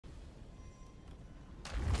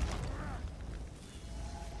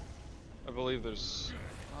I believe there's,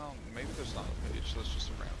 well, maybe there's not a page, that's just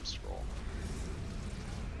a random scroll.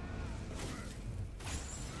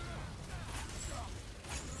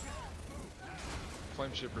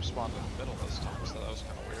 Flameship respawned in the middle this time, so that was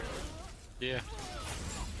kind of weird. Yeah.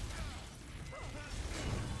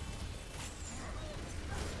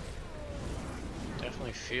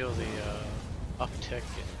 Definitely feel the uptick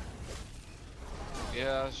in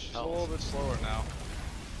Yeah, she's a health. little bit slower now.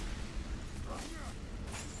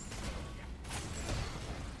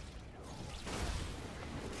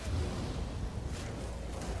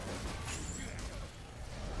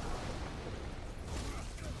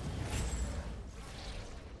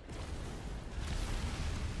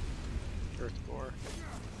 Earth Core.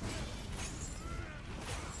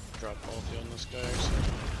 Drop ulti on this guy. So.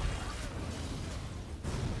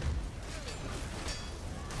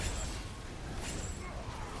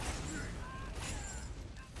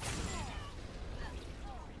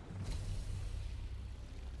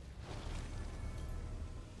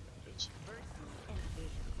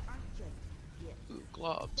 Ooh,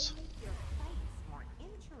 globs. They make your fights more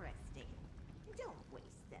interesting. Don't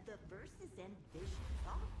waste them. The verses and visions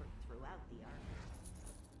offered throughout the arc.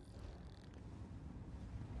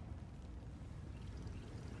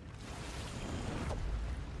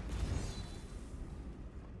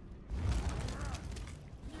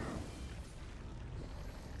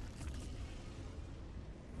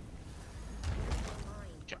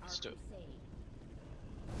 Okay, let's do it.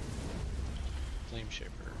 Flame Shaper.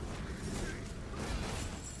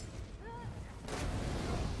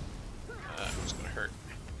 It's gonna hurt.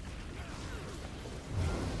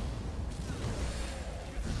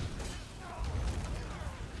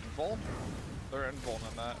 Invuln? They're invuln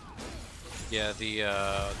in that. Yeah, the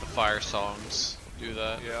fire songs do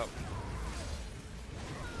that. Yep.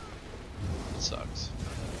 It sucks.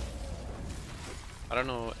 I don't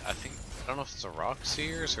know. I don't know if it's the Rock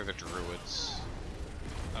Seers or the Druids.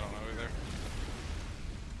 I don't know either.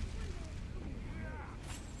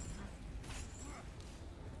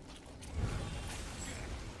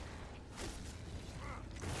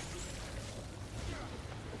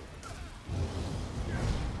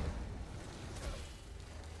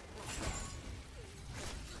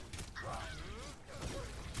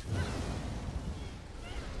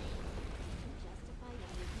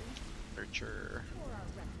 Nurture.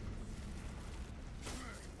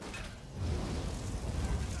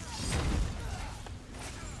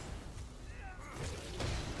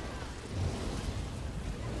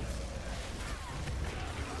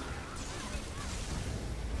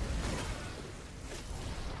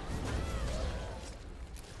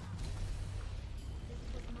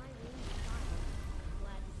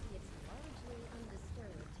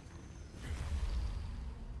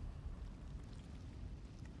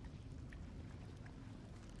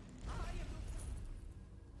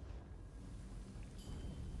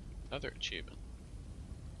 Another achievement.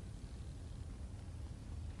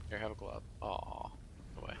 Here, have a glove. Aw,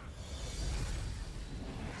 no way.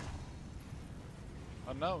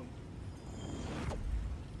 Unknown.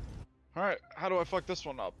 Alright, how do I fuck this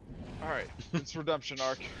one up? Alright, it's redemption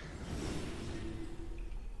arc. Did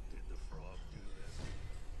the frog do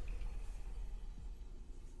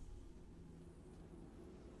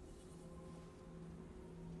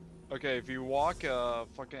this? Okay, if you walk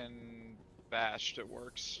fucking bashed, it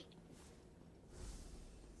works.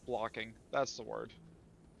 Blocking, that's the word.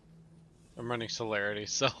 I'm running celerity,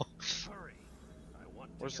 so Hurry! I want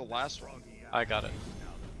to Where's get the last this one? froggy out I got it.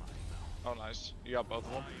 out of my mouth. Oh nice, you got both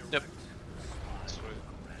of them? Yep. Sweet.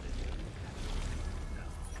 Now,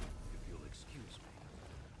 if you'll excuse me,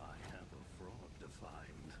 I have a frog to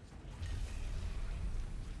find.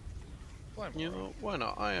 Flame You Arrow. know, why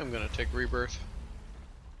not? I am gonna take rebirth.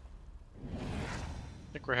 I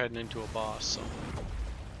think we're heading into a boss, so.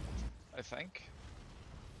 I think.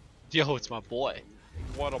 Yo, it's my boy.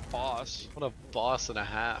 What a boss. What a boss and a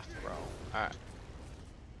half, bro. Alright.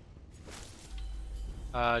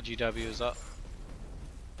 GW is up.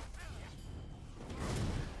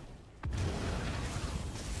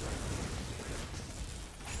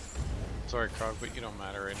 Sorry, Krog, but you don't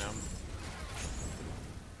matter right now.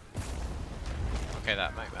 Okay,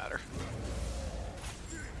 that might matter.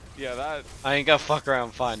 Yeah, that I ain't gonna fuck around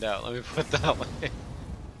and find out. Let me put it that way.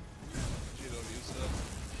 GW's it.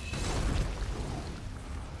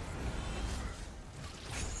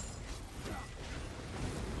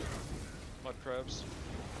 Mud crabs.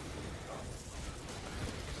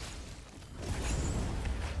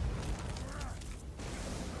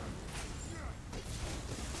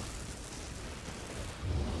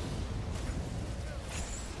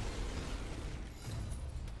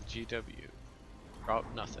 GW. Drop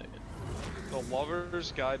nothing. The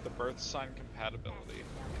Lover's Guide to Birth Sign Compatibility.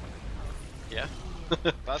 Yeah?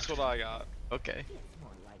 That's what I got. Okay. It's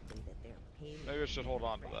more likely that they're paid. Maybe I should hold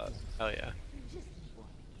on to that. Hell yeah. Just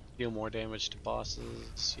warning you. Deal more damage to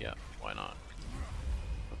bosses. Yeah, why not?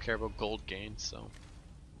 Don't care about gold gain, so.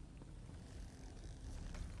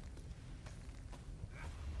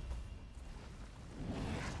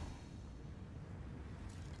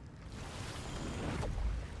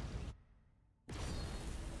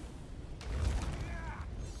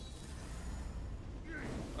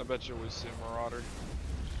 I bet you we see Marauder.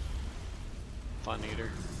 Fun eater.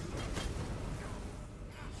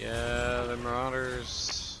 Yeah, the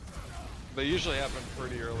Marauders. They usually happen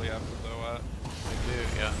pretty early after Doat. They do.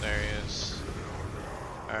 Yeah, there he is.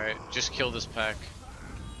 Alright, just kill this pack.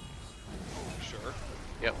 Sure.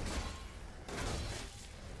 Yep.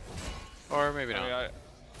 Or maybe I not. mean,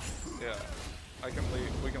 yeah. I can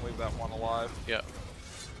leave. We can leave that one alive. Yep.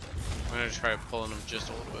 I'm gonna try pulling him just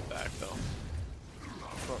a little bit back though.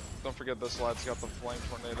 But don't forget this lad's got the flame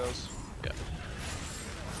tornadoes. Yeah.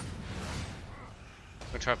 I'm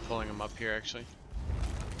gonna try pulling him up here actually.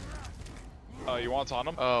 You want to taunt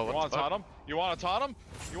him? Oh, You what want the to fuck? taunt him? You want to taunt him?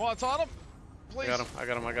 You want to taunt him? Please. I got him, I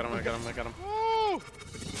got him, I got him, I got him, I got him. Woo!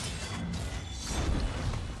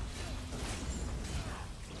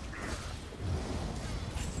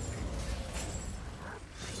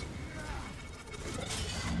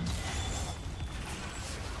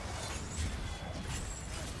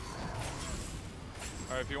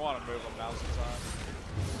 Alright, if you want to move him, now's the time.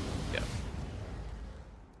 Yeah.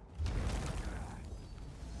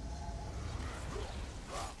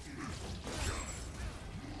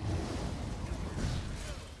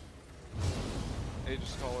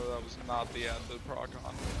 Aegis Caller, that was not the end of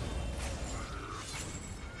Procon.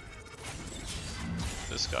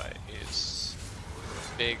 This guy is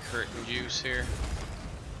big hurting juice here.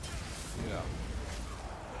 Yeah.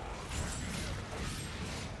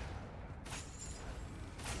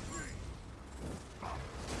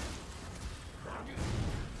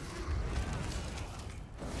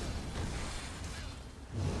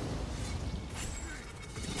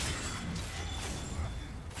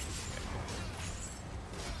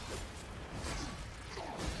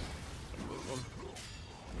 Move him.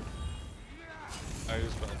 I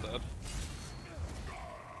was about dead.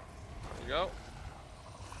 There you go.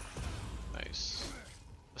 Nice.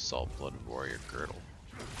 Assault Blooded Warrior Girdle.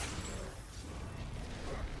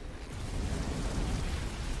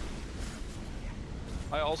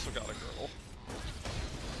 I also got a girdle.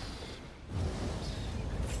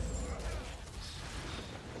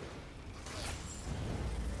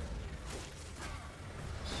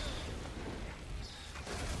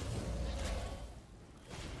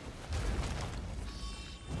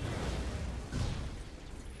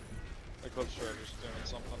 Eclipse Shredder's doing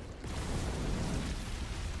something.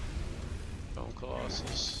 Bone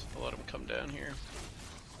Colossus. I'll let him come down here.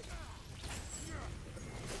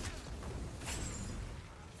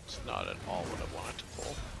 It's not at all what I wanted to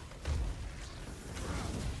pull.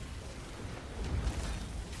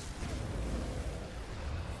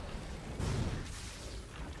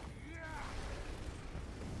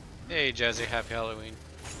 Hey Jazzy, happy Halloween.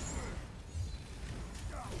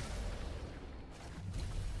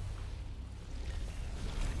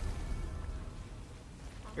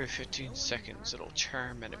 Every 15 seconds it'll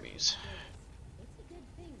charm enemies. It's a good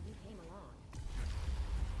thing you came along.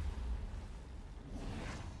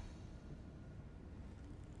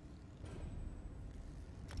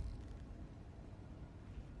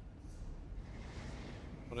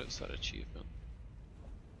 What is that achievement?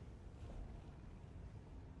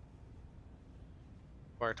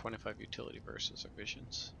 Acquire 25 utility verses or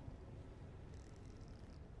visions.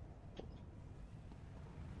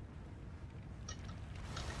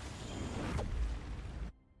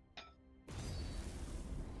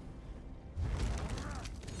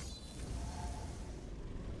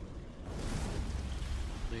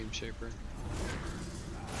 Name Shaper.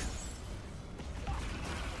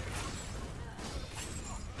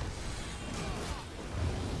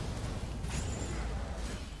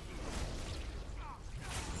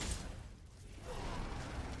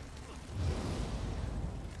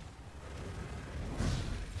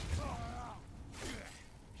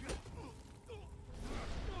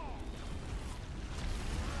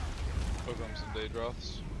 Hook him some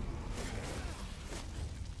Daedroths.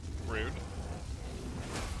 Rude.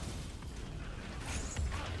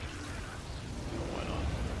 Why not?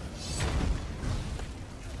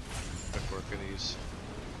 Quick work of these.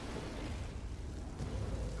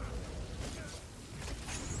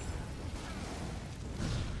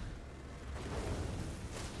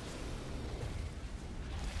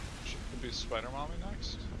 use Spider Mommy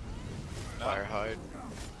next? No. Firehide.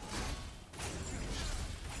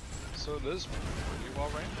 So it is pretty well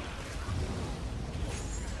ranged.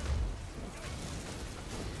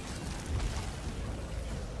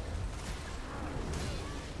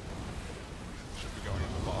 Should be going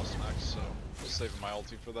to the boss next, so just saving my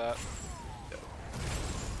ulti for that.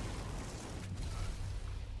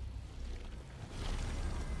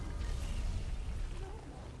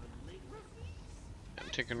 I'm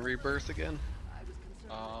taking rebirth again.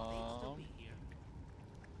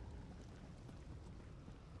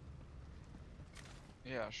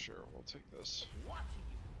 Yeah, sure, we'll take this.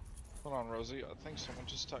 Hold on, Rosie, I think someone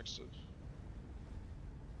just texted.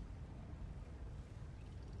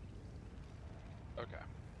 Okay.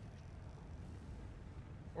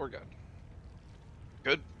 We're good.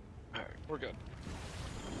 Good. Alright, we're good.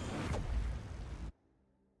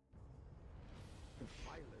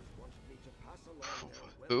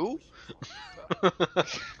 Who? Who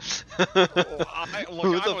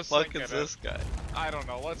the fuck is this guy? I don't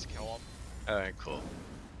know, let's kill him. Alright, cool.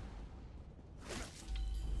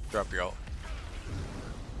 Drop your ult.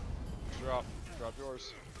 Drop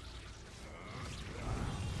yours.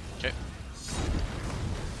 Okay.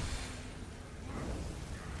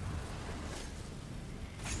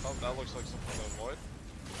 Oh, that looks like something to avoid.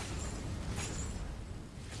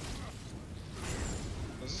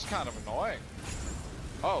 This is kind of annoying.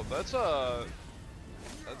 Oh, that's a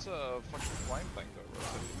fucking flame thing though,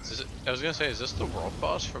 Rosie. Is it? I was gonna say, is this the world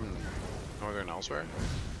boss from Northern Elsewhere?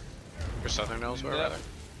 Or Southern Elsewhere, Yeah. rather?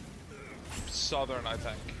 Southern, I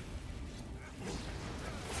think.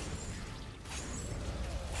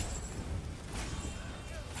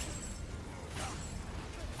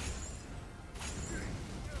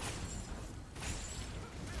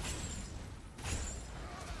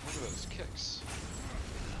 Look at those kicks.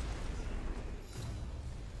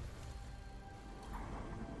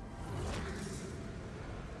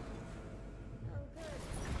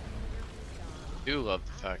 I do love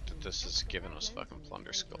the fact that this is giving us fucking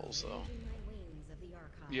plunder skulls, though.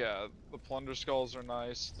 Yeah, the plunder skulls are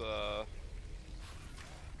nice.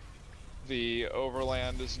 The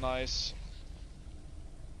overland is nice.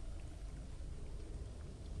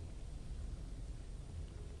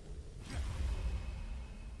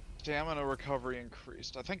 Stamina recovery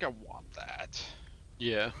increased. I think I want that.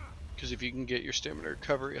 Yeah, because if you can get your stamina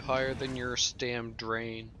recovery higher than your stam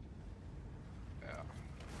drain, Yeah.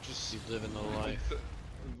 Just you live in the life.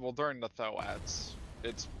 well, during the Thoads,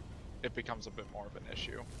 it becomes a bit more of an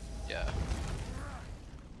issue. Yeah.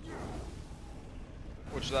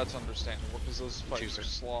 Which that's understandable because those fights Choose are it.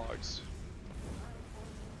 slogs.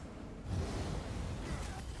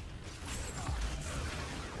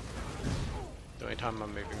 The only time I'm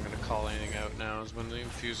even gonna call anything out now is when the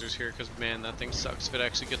infuser's here, because man, that thing sucks if it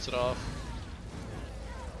actually gets it off.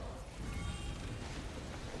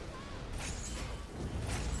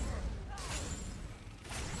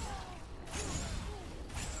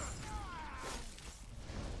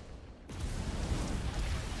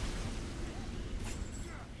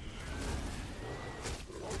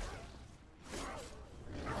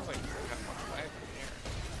 I don't think we have much of anything here.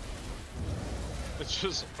 It's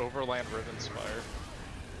just Overland Riven Spire.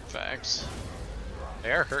 Facts.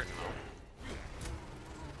 They are hurting though.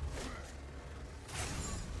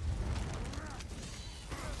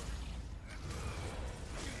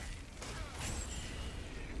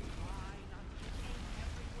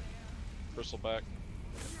 Bristleback.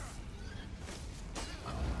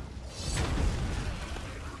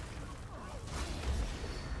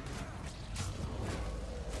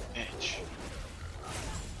 Bitch.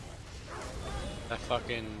 That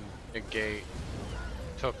fucking negate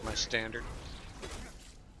took my standard.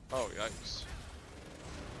 Oh, yikes.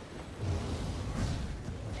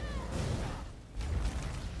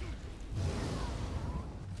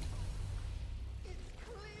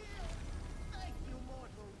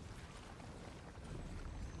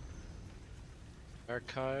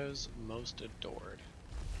 Archives most adored.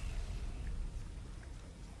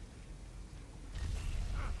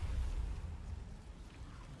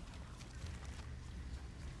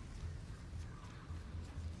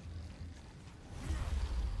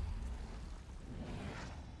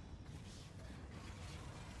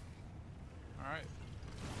 Alright.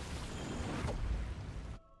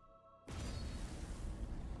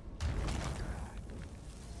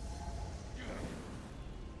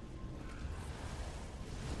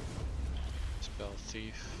 Spell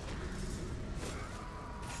thief.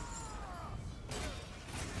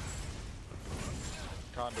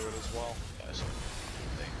 Conduit as well. Guys.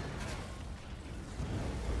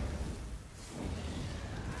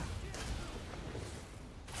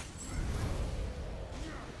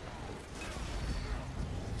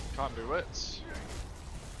 conduits.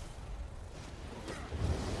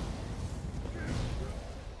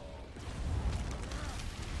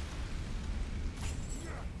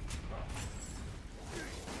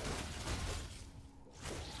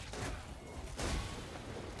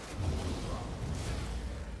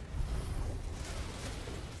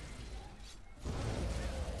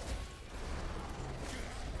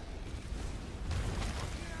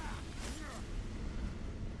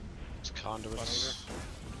 Conduits.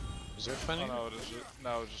 Is there a funny? Oh, no, it is just,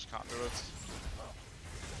 no, it's just conduits.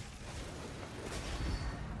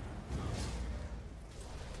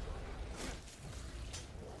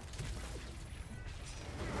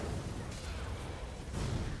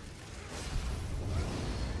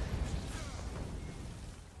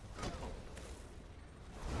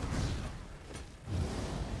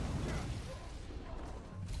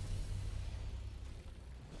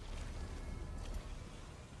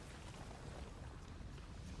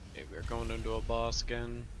 We're going into a boss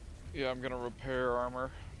again. Yeah, I'm gonna repair armor.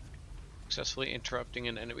 Successfully interrupting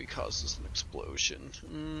an enemy causes an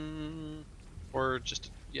explosion. Or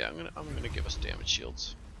just yeah, I'm gonna give us damage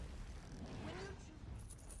shields.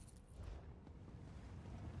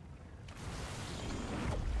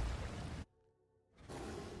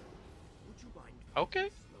 Okay.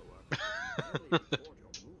 I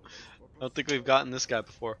don't think we've gotten this guy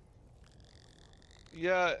before.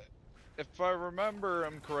 Yeah, if I remember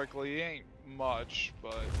him correctly, he ain't much,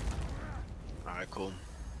 but... Alright, cool.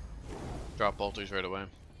 Drop ultis right away.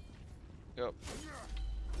 Yep.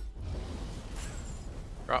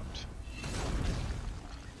 Dropped.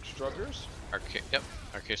 Did you drop yours? Yep.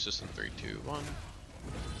 Arcanist in 3, 2, 1.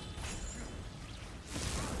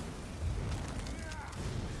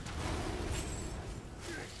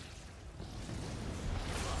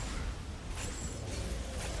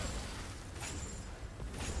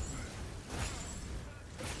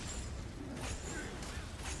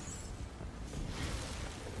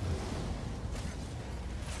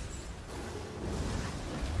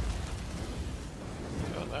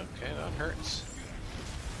 Okay, that hurts.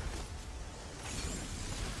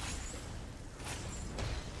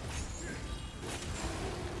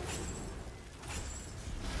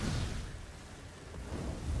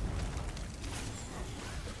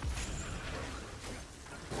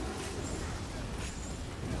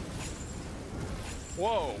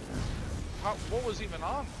 Whoa! What was even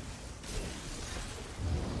on?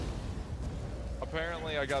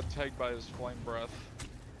 Apparently I got tagged by his flame breath.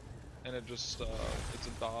 And it just, it's a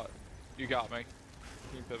dot. You got me.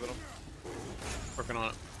 Can you pivot him? Working on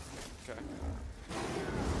it. Okay.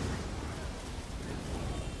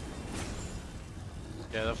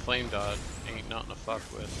 Yeah, that flame dot ain't nothing to fuck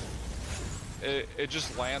with. It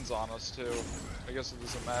just lands on us too. I guess it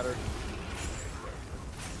doesn't matter.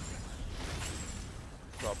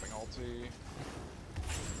 Dropping ulti.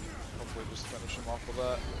 Hopefully just finish him off with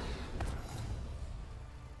that.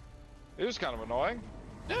 It was kind of annoying.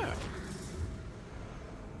 Yeah.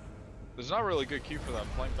 There's not really good Q for that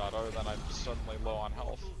flame dot other than I'm just suddenly low on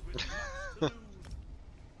health.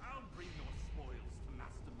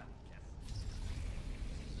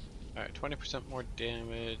 Alright, 20% more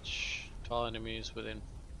damage to all enemies within...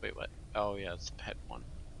 Wait, what? Oh yeah, it's the pet one.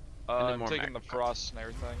 I'm taking the frost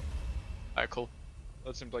snare thing. Alright, cool.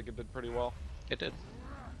 That seemed like it did pretty well. It did.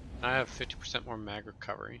 I have 50% more mag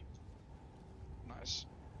recovery. Nice.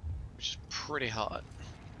 Which is pretty hot.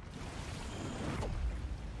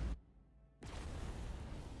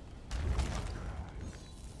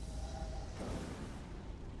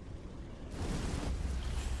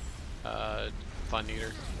 Fun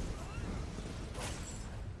eater.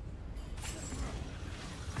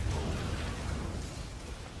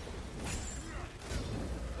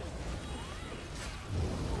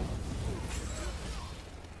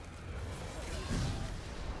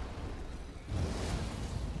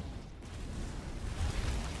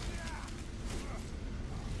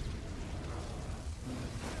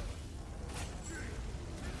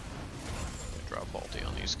 Drop ulti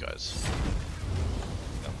on these guys.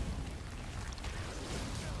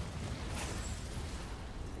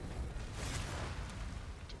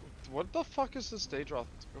 What the fuck is this Daedroth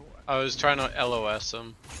doing? I was trying to LOS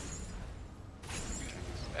him.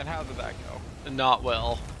 And how did that go? Not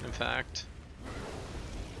well, in fact.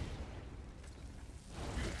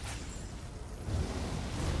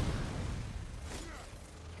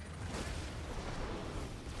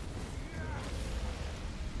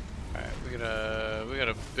 Alright, we got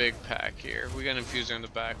a big pack here. We got an infuser in the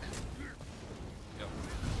back. Yep.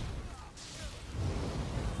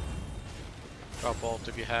 Drop ult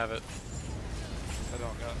if you have it. I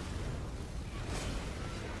don't got it.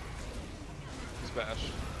 He's bashed.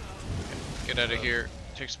 Get out of here.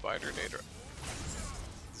 Take spider data.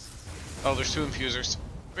 Oh, there's 2 infusers.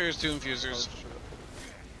 There's 2 infusers. Oh, shit.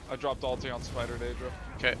 I dropped ulti on Spider Daedra.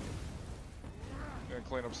 Okay. Gonna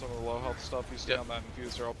clean up some of the low health stuff. You stay on that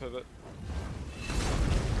infuser, I'll pivot.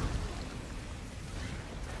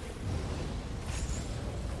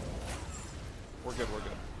 We're good, we're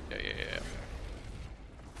good. Yeah.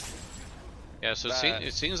 Yeah, so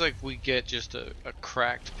it seems like we get just a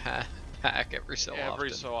cracked pack every so often.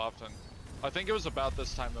 Every so often. I think it was about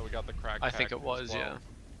this time that we got the cracked pack. I think it was, yeah.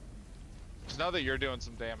 Because now that you're doing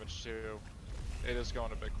some damage too, it is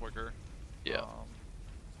going a bit quicker. Yeah.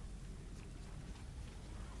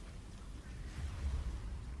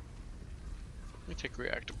 Let me take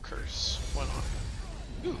Reactive Curse. Why not?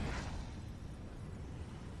 Ooh.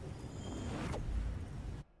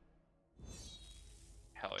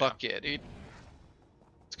 Hell yeah. Fuck yeah, dude.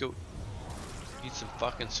 Let's go. Eat some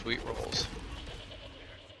fucking sweet rolls.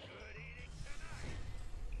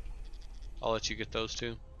 I'll let you get those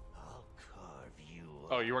 2. I'll carve you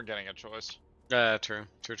Oh, you weren't getting a choice. True.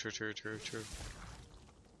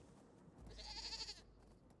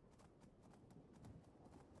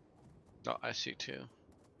 Oh, I see 2.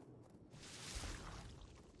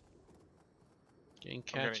 Getting I'm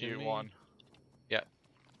gonna catching eat me. 1. Yeah,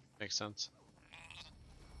 makes sense.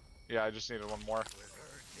 Yeah, I just needed 1 more.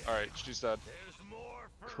 Alright, she's dead. There's more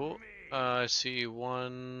for Cool. me. I see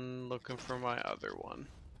 1 looking for my other one.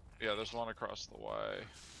 Yeah, there's 1 across the way.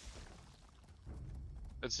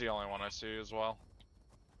 It's the only one I see as well.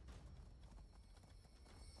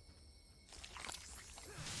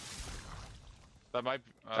 That might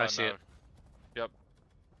be, I see it. Yep.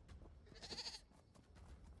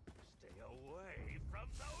 Stay away from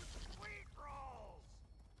those sweet rolls.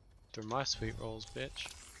 They're my sweet rolls, bitch.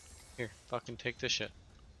 Here, fucking take this shit.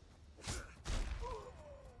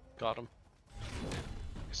 Got him.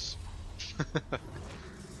 Nice.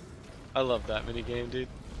 I love that minigame, dude.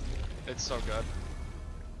 It's so good.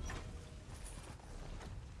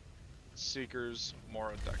 Seekers,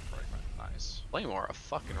 Mora, Deck Fragment. Nice. Claymore, a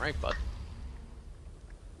fucking right, bud.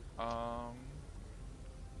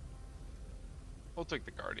 We'll take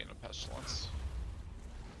the Guardian of Pestilence.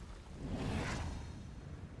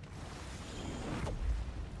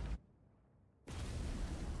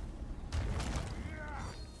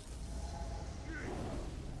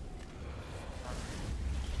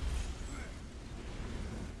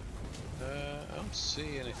 I don't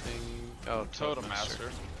see anything. Oh, Totem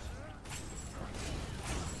Master.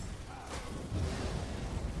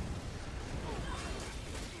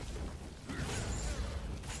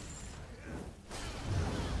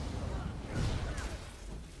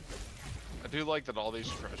 I do like that all these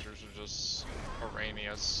treasures are just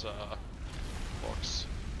Aranius books.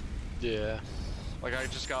 Yeah. Like I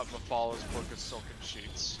just got Mephal's Book of Silken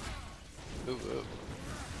Sheets. Ooh, ooh.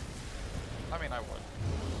 I mean, I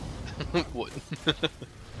would. Would.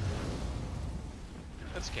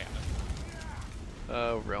 It's canon.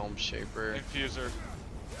 Oh, Realm Shaper. Infuser.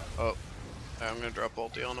 Oh, I'm gonna drop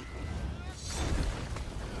ulti on him.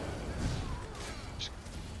 Just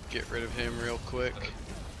get rid of him real quick.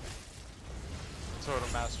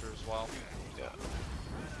 Totem Master as well. Yeah.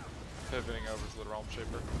 Pivoting over to the Realm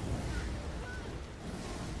Shaper.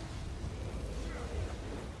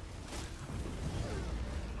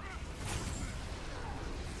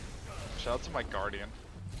 Shout out to my Guardian.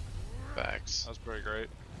 Facts. That was pretty great.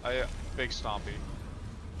 Big Stompy.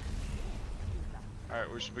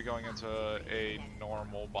 Alright, we should be going into a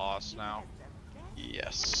normal boss now.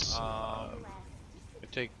 Yes. I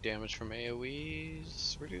take damage from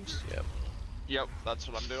AoEs reduced? Yep. Yep, that's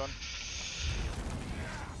what I'm doing.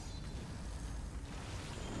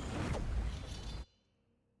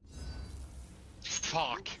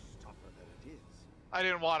 Fuck. I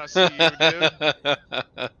didn't want to see you, dude.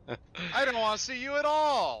 I didn't want to see you at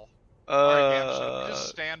all. Alright, should we just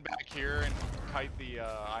stand back here and kite the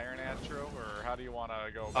Iron Astro, or how do you want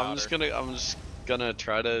to go about I'm just gonna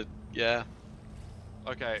try to, yeah.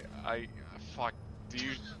 Okay, fuck.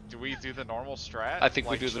 Do we do the normal strat? I think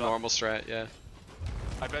like, we do the normal strat, yeah.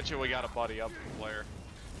 I bet you we got a buddy up player,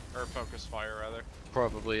 or focus fire rather.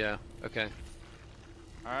 Probably, yeah. Okay.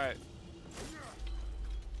 All right.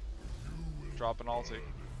 Drop an ulti.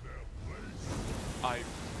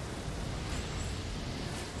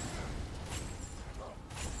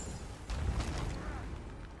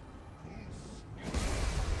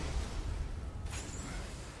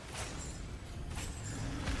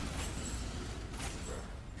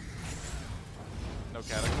 No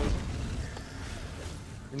Cataclysm.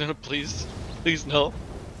 No, please. Please, no.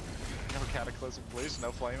 No Cataclysm, please.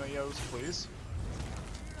 No Flameyos, please.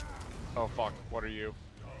 Oh fuck, what are you?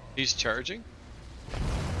 He's charging?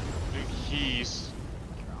 Dude,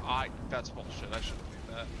 that's bullshit. I shouldn't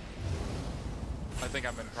do that. I think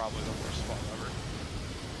I'm in probably the worst spot ever.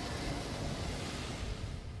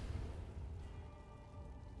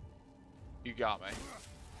 You got me.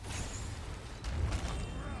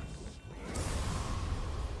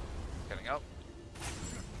 Getting up.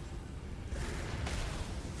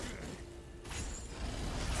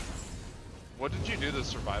 What did you do to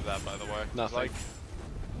survive that, by the way? Nothing. Like,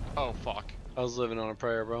 oh fuck. I was living on a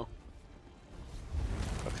prayer, bro.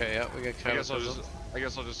 Okay, yeah, we got kind of. I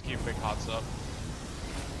guess I'll just keep big hots up.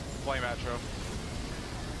 Flame Atro.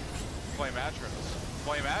 Flame Atros.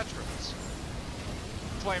 Flame Atros.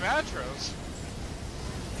 Flame Atros.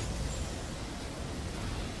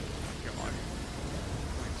 Come on.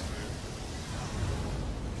 Thanks, dude.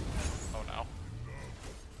 Oh no.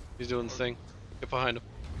 He's doing the thing. Get behind him.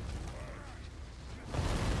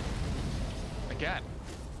 Again.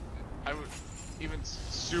 I would even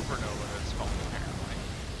supernova it's called apparently.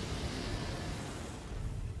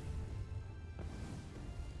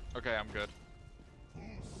 Okay, I'm good.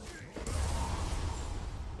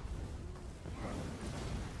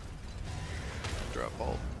 Drop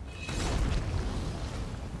bolt.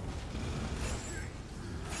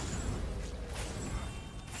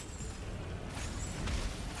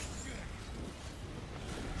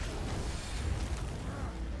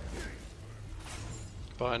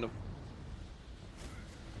 Behind him.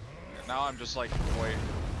 Now I'm just like, wait.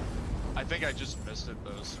 I think I just missed it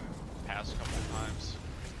those past couple times.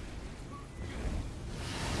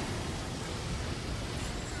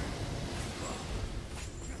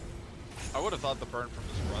 I would have thought the burn from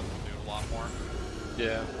his breath would do a lot more.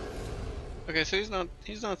 Yeah. Okay, so he's not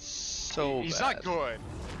so He's bad. not good.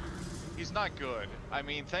 He's not good. I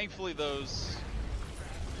mean, thankfully those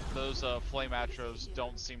flame atros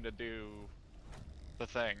don't seem to do the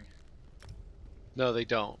thing. No, they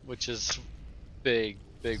don't, which is big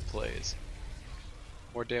plays.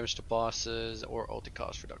 More damage to bosses or ulti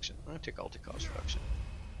cost reduction. I'm gonna take ulti cost reduction.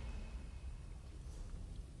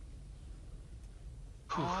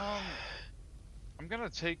 I'm gonna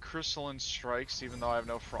take crystalline strikes even though I have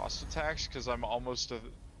no frost attacks because I'm almost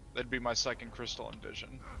that'd be my second crystalline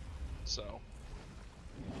vision. So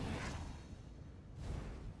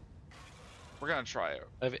we're gonna try it.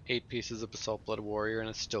 I have 8 pieces of Basalt Blood Warrior and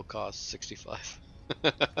it still costs 65.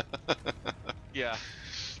 Yeah.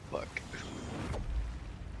 Fuck.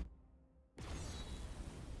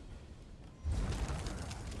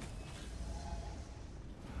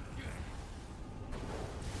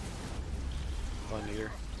 Fun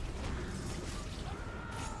eater.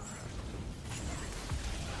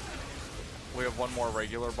 We have one more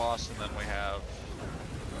regular boss and then we have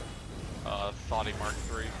Thoughty Mark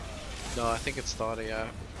III. No, I think it's Thoughty,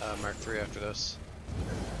 Mark III after this.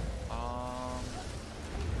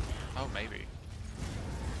 Oh, maybe.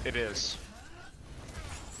 It is.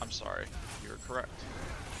 I'm sorry. You're correct.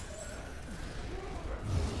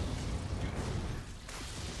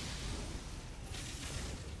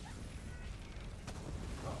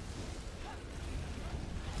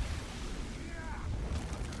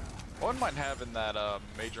 I wouldn't mind having that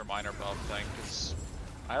major minor buff thing, because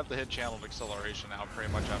I have the hit channeled acceleration now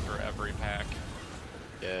pretty much after every pack.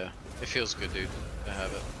 Yeah, it feels good, dude, to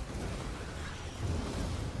have it.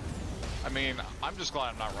 I mean, I'm just glad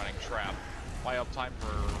I'm not running trap. My uptime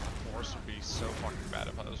for force would be so fucking bad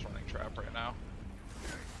if I was running trap right now.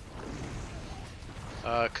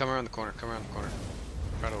 Come around the corner, come around the corner.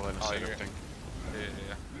 Try to line of sight everything.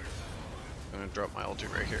 Yeah. I'm gonna drop my ulti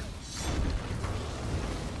right here.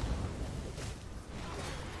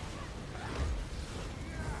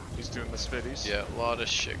 He's doing the spitties. Yeah, a lot of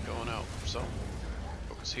shit going out, so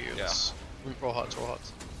focus here. Yeah. Roll hots, roll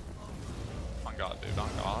hots. On God, dude,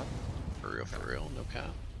 on God. For real, no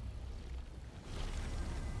cap.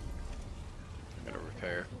 I'm gonna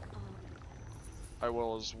repair. I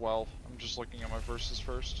will as well. I'm just looking at my verses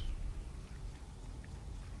first.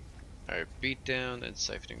 Alright, beat down and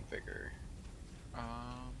siphoning vigor.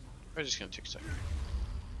 I'm just gonna take second.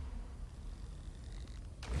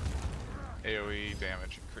 AoE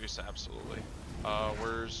damage increase, absolutely.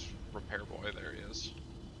 Where's Repair Boy? There he is.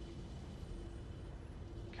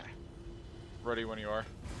 Okay. Ready when you are.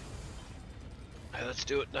 Alright, let's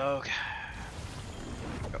do it, dog.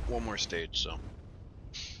 Got one more stage, so.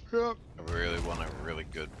 Yep. I really want a really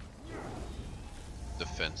good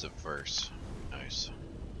defensive verse. Nice.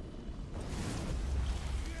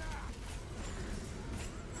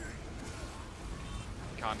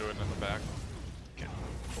 Conduit in the back. Okay,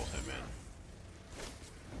 pull him in.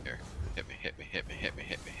 Here, hit me, hit me, hit me, hit me,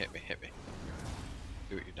 hit me, hit me, hit me.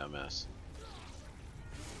 Do it, you dumbass.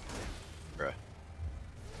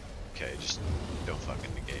 Okay, just don't fucking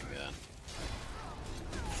negate me then.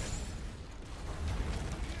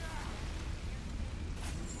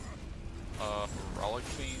 Relic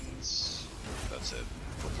Fiends. That's it.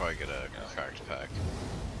 We'll probably get a cracked pack.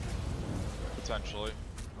 Potentially.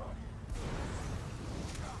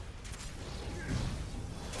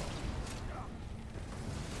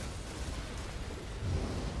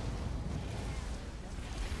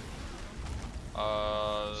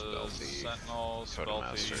 Sentinel,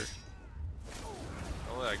 Totem Stealthy. Master.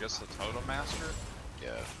 Oh, I guess the Totem Master?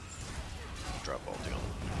 Yeah. Drop ulti on.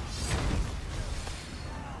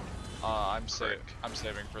 I'm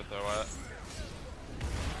saving for Thoat.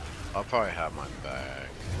 I'll probably have mine back.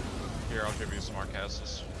 Here, I'll give you some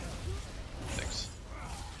Arcanist. Thanks.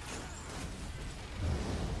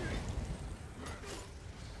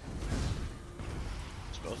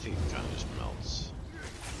 Stealthy kind of just melts.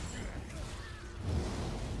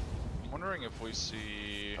 I'm wondering if we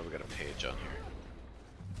see... Oh, we got a page on here.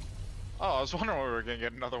 Oh, I was wondering when we were gonna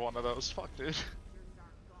get another one of those. Fuck, dude.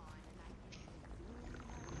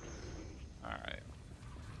 Alright.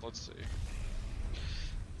 Let's see.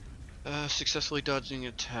 Successfully dodging an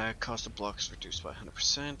attack, cost of blocks reduced by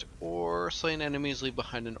 100%, or slain enemies leave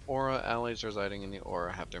behind an aura. Allies residing in the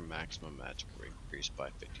aura have their maximum magic rate increased by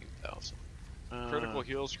 15,000. Critical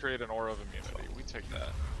heals create an aura of immunity. We take that.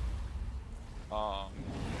 I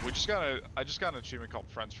just got an achievement called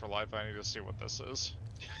Friends for Life. I need to see what this is.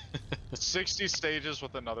 60 stages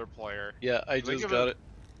with another player. Yeah, I just got it.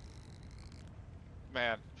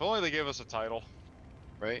 Man, if only they gave us a title.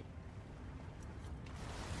 Right?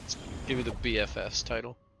 Give me the BFS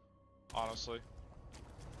title. Honestly.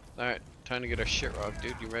 Alright, time to get our shit rocked,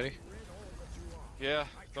 dude. You ready? Yeah,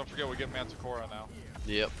 don't forget we get Manticora now.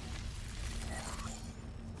 Yep.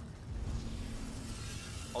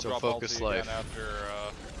 I'll So drop focus ulti life. again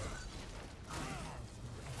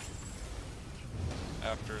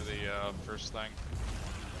after the first thing.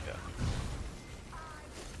 Yeah.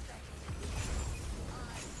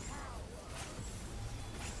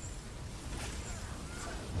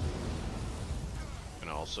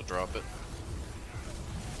 Gonna also drop it.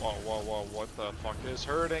 Whoa, whoa, whoa, what the fuck is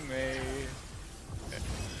hurting me? Okay.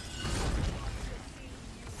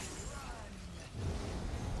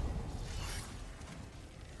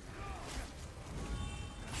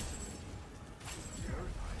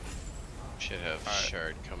 Should have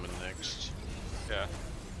shard coming next. Yeah.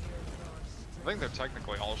 I think they're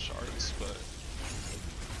technically all shards, but...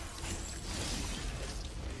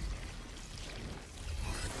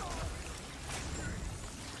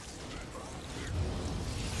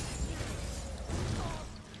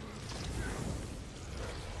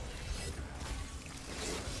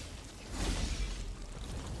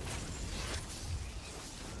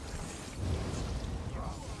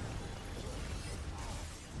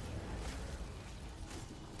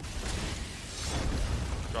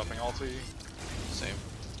 Dropping ulti. Same.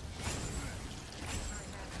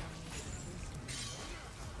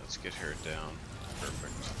 Let's get her down.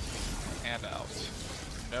 Perfect. And out.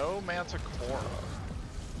 No Manticora.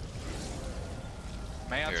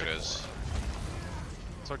 Here it is.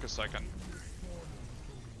 Took a second.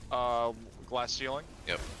 Glass ceiling.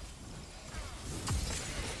 Yep.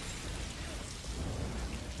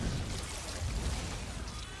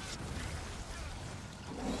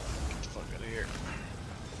 Get the fuck out of here.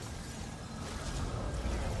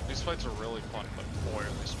 These fights are really fun, but boy, are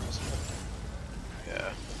they stressful.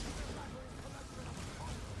 Yeah.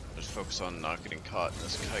 Just focus on not getting caught in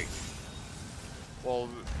this kite. Well,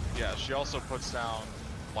 yeah, she also puts down,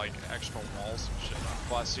 like, extra walls and shit.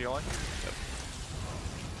 Glass ceiling. Yep.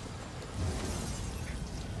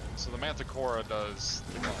 So the Manticora does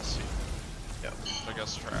the glass ceiling. Yep. I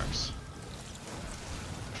guess tracks.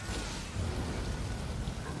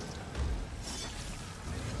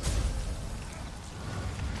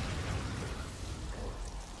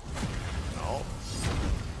 No.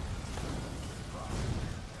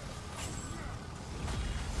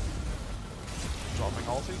 Dropping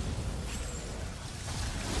ulti.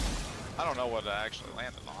 I don't know what I actually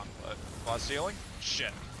landed on, but glass ceiling?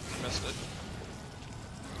 Shit. Missed it.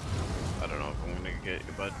 I don't know if I'm gonna get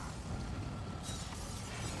you, bud.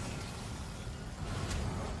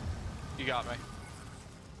 You got me.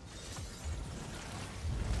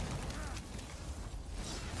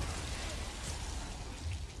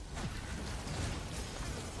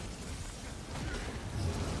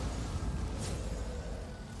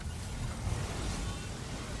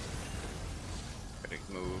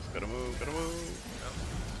 Gotta move, gotta move, gotta move.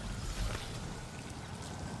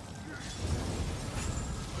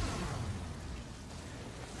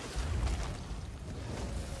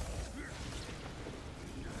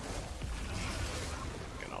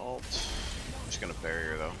 gonna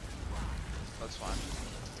barrier though. That's fine.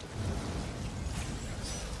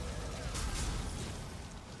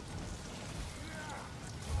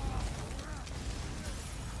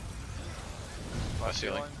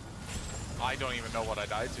 Ceiling. I don't even know what I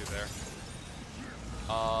died to there.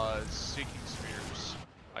 Seeking spheres,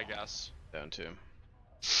 I guess. Down 2.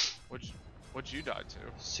 What'd you die to?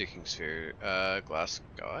 Seeking sphere. Glass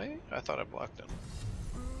guy? I thought I blocked him.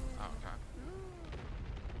 Oh, okay.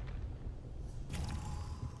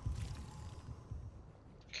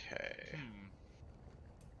 Okay.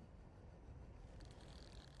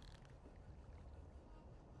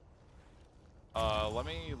 Let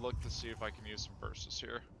me look to see if I can use some verses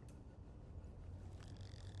here.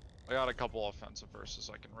 I got a couple offensive verses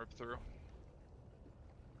I can rip through.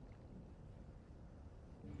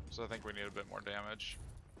 So I think we need a bit more damage.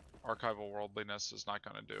 Archival Worldliness is not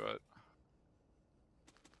going to do it.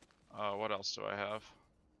 What else do I have?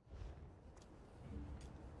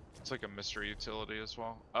 It's like a mystery utility as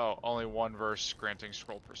well. Oh, only one verse granting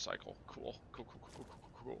scroll per cycle. Cool. Cool.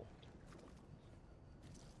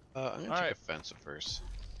 I'm gonna take offensive first.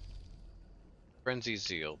 Frenzy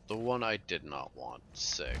Zeal, the one I did not want.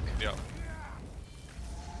 Sick. Yep.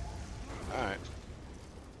 Alright.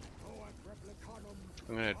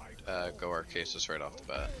 I'm gonna go Arcanist right off the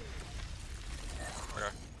bat. Okay.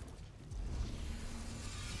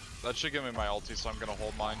 That should give me my ulti, so I'm gonna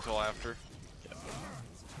hold mine until after. Yep.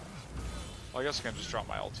 Well, I guess I can just drop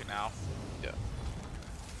my ulti now. Yeah.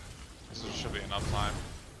 So there should be enough time.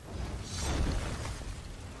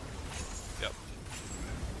 Yep.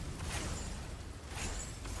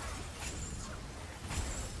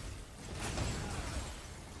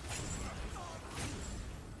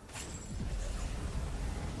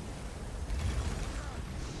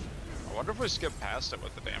 I wonder if we skip past it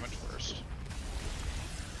with the damage first.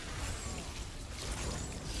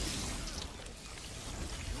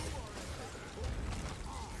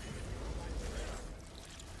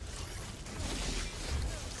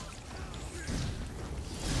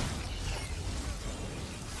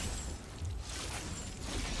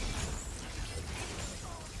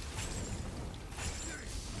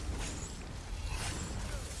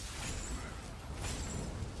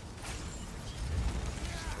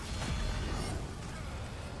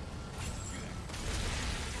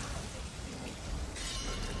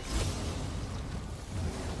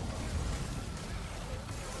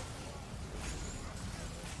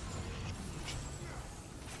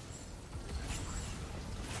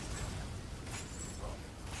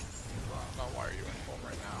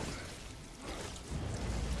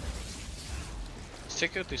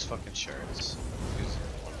 Check out these fucking shards. These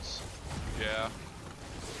ones. Yeah.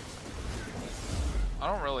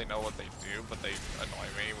 I don't really know what they do, but they annoy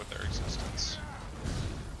me with their existence.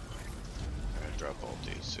 I'm gonna drop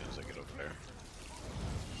ulti as soon as I get over there.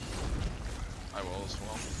 I will as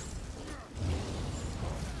well.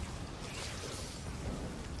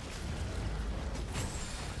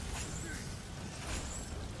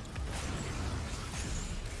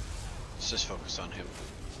 Let's just focus on him.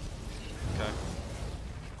 Okay.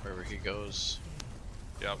 Wherever he goes.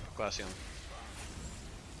 Yep. Glaceon.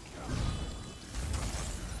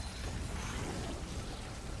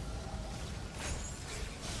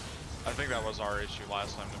 I think that was our issue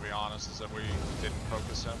last time, to be honest, is that we didn't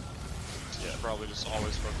focus him. Yeah. Probably just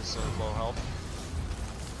always focus on low health.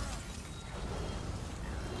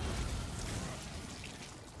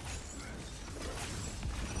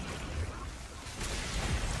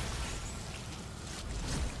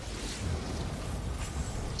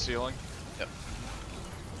 Ceiling? Yep.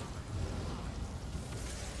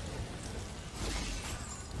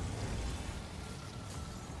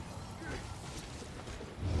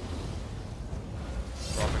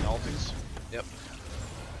 Dropping ultis? Yep.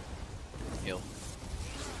 Heal.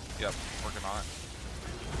 Yep, working on it.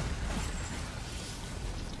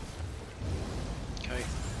 Okay.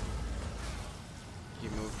 He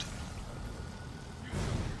moved.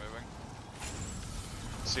 Moving.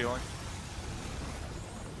 Ceiling?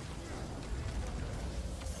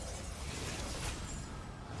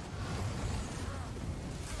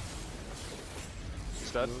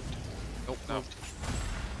 Dead? Moved. Nope, no. moved.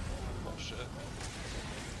 Bullshit.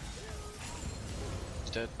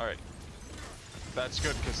 He's dead. Alright. That's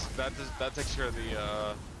good, because that takes care of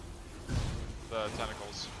the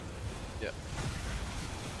tentacles. Yep.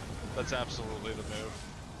 That's absolutely the move.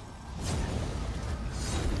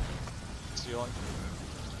 Ceiling.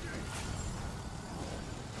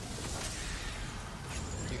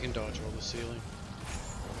 You can dodge roll the ceiling.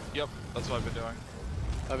 Yep, that's what I've been doing.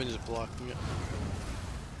 I've been just blocking it.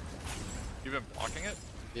 You've been blocking it?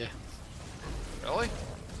 Yeah. Really?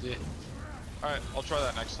 Yeah. Alright, I'll try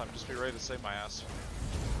that next time. Just be ready to save my ass.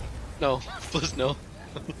 No, please no.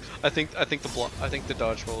 I think the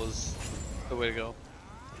dodge roll is the way to go.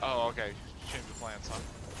 Oh, okay. Change the plans, huh?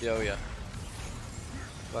 Yeah, oh yeah.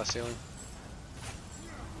 Glass ceiling.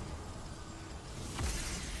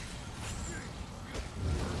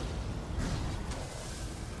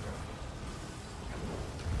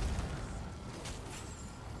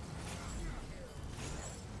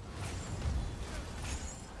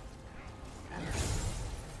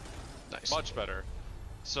 Nice. Much better.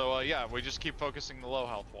 So yeah, we just keep focusing the low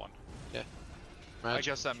health one. Yeah. I Magic.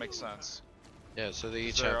 guess that makes sense. Yeah, so they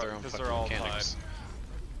each have their own fucking they're all mechanics.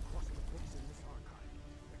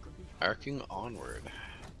 tied. Arcing onward.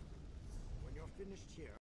 When you're finished here,